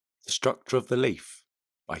The structure of the leaf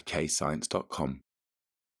by KayScience.com.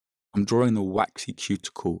 I'm drawing the waxy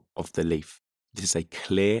cuticle of the leaf. This is a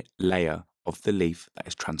clear layer of the leaf that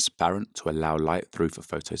is transparent to allow light through for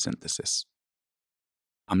photosynthesis.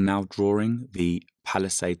 I'm now drawing the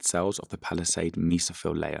palisade cells of the palisade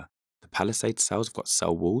mesophyll layer. The palisade cells have got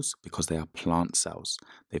cell walls because they are plant cells.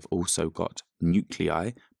 They've also got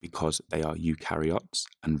nuclei because they are eukaryotes,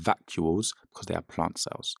 and vacuoles because they are plant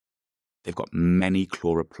cells. They've got many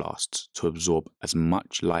chloroplasts to absorb as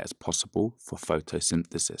much light as possible for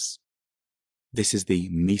photosynthesis. This is the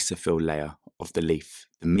mesophyll layer of the leaf.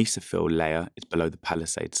 The mesophyll layer is below the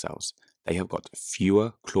palisade cells. They have got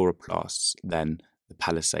fewer chloroplasts than the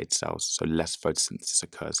palisade cells, so less photosynthesis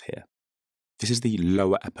occurs here. This is the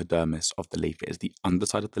lower epidermis of the leaf. It is the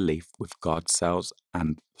underside of the leaf with guard cells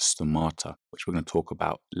and stomata, which we're going to talk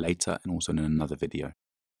about later and also in another video.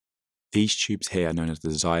 These tubes here are known as the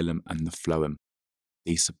xylem and the phloem.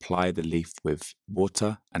 These supply the leaf with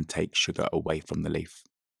water and take sugar away from the leaf.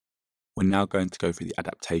 We're now going to go through the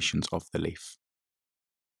adaptations of the leaf.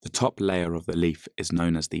 The top layer of the leaf is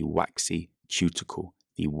known as the waxy cuticle,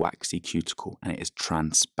 and it is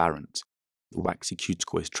transparent. The waxy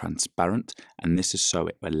cuticle is transparent, and this is so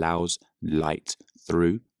it allows light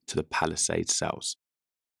through to the palisade cells.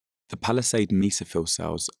 The palisade mesophyll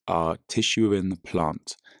cells are tissue in the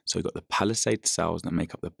plant. So we've got the palisade cells that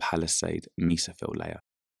make up the palisade mesophyll layer.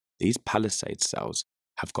 These palisade cells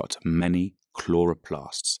have got many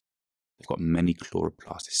chloroplasts. They've got many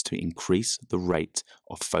chloroplasts. It's to increase the rate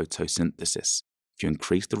of photosynthesis. If you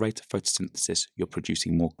increase the rate of photosynthesis, you're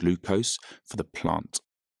producing more glucose for the plant.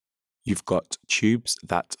 You've got tubes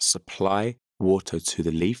that supply water to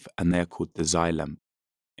the leaf, and they're called the xylem.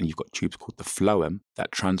 And you've got tubes called the phloem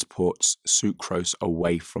that transports sucrose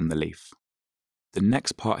away from the leaf. The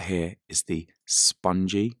next part here is the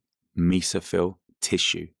spongy mesophyll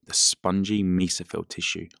tissue,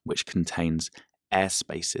 which contains air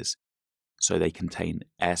spaces. So they contain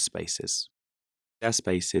air spaces. Air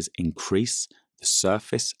spaces increase the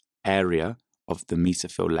surface area of the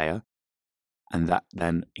mesophyll layer, and that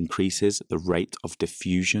then increases the rate of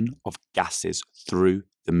diffusion of gases through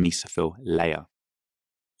the mesophyll layer.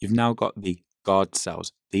 You've now got the guard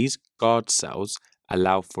cells. These guard cells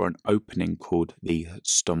allow for an opening called the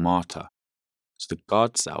stomata. So the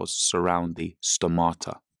guard cells surround the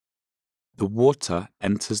stomata. The water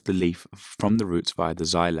enters the leaf from the roots via the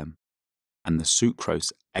xylem, and the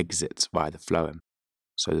sucrose exits via the phloem.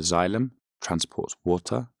 So the xylem transports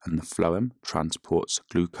water, and the phloem transports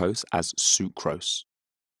glucose as sucrose.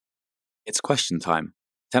 It's question time.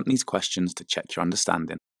 Attempt these questions to check your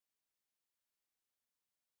understanding.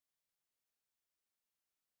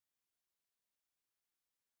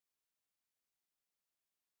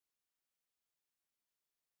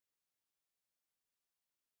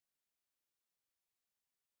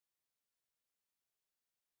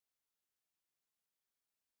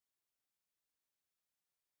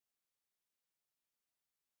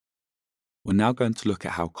 We're now going to look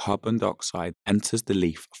at how carbon dioxide enters the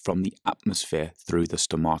leaf from the atmosphere through the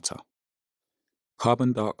stomata.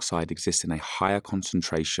 Carbon dioxide exists in a higher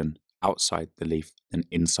concentration outside the leaf than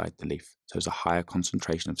inside the leaf. So there's a higher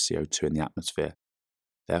concentration of CO2 in the atmosphere.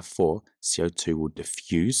 Therefore, CO2 will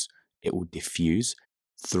diffuse. It will diffuse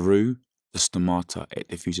through the stomata. It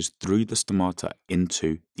diffuses through the stomata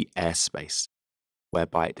into the airspace,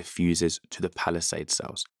 whereby it diffuses to the palisade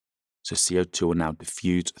cells. So CO2 will now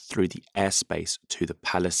diffuse through the airspace to the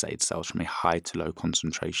palisade cells from a high to low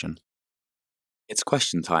concentration. It's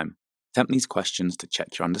question time. Attempt these questions to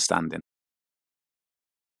check your understanding.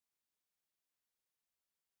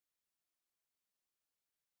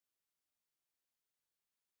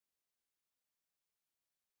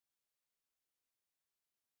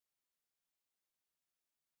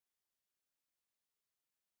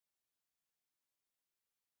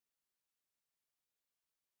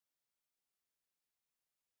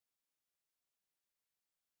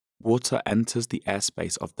 Water enters the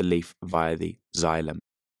airspace of the leaf via the xylem,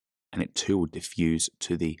 and it too will diffuse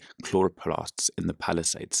to the chloroplasts in the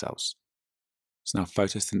palisade cells. So now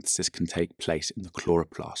photosynthesis can take place in the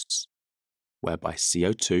chloroplasts, whereby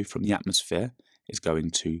CO2 from the atmosphere is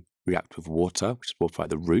going to react with water, which is brought by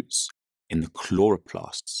the roots, in the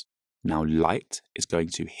chloroplasts. Now light is going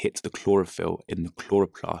to hit the chlorophyll in the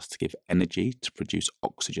chloroplast to give energy to produce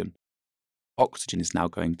oxygen. Oxygen is now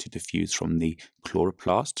going to diffuse from the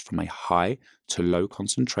chloroplast from a high to low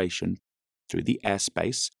concentration through the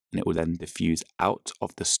airspace, and it will then diffuse out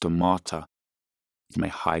of the stomata from a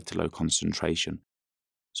high to low concentration.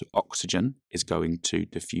 So oxygen is going to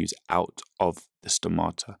diffuse out of the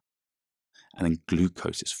stomata, and then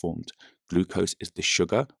glucose is formed. Glucose is the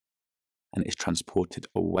sugar and is transported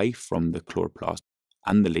away from the chloroplast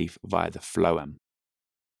and the leaf via the phloem.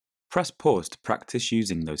 Press pause to practice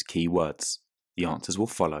using those key words. The answers will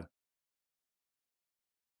follow.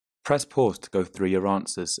 Press pause to go through your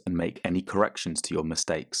answers and make any corrections to your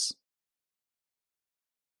mistakes.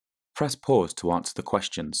 Press pause to answer the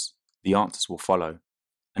questions. The answers will follow.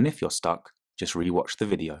 And if you're stuck, just re-watch the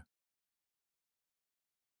video.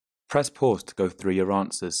 Press pause to go through your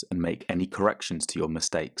answers and make any corrections to your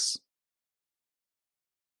mistakes.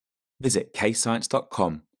 Visit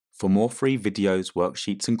KayScience.com for more free videos,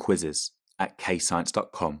 worksheets and quizzes at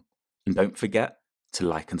KayScience.com, and don't forget to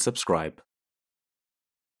like and subscribe.